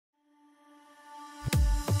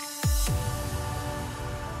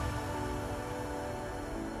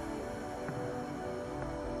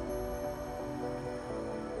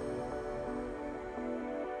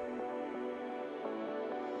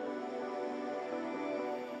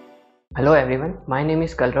Hello everyone, my name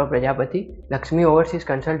is Kalrav Prajapati. Lakshmi Overseas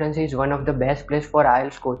Consultancy is one of the best places for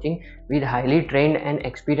IELTS coaching with highly trained and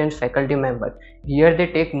experienced faculty members. Here they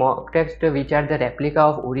take mock tests which are the replica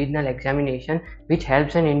of original examination, which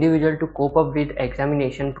helps an individual to cope up with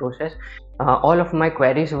examination process. All of my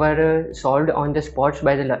queries were solved on the spot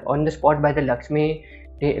by the Lakshmi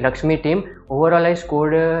team. Overall, I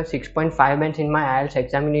scored 6.5 bands in my IELTS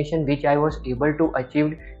examination, which I was able to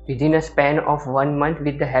achieve within a span of 1 month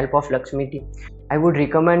with the help of Lakshmi team. I would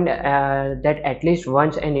recommend that at least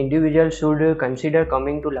once an individual should consider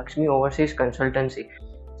coming to Lakshmi Overseas Consultancy.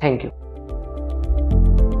 Thank you.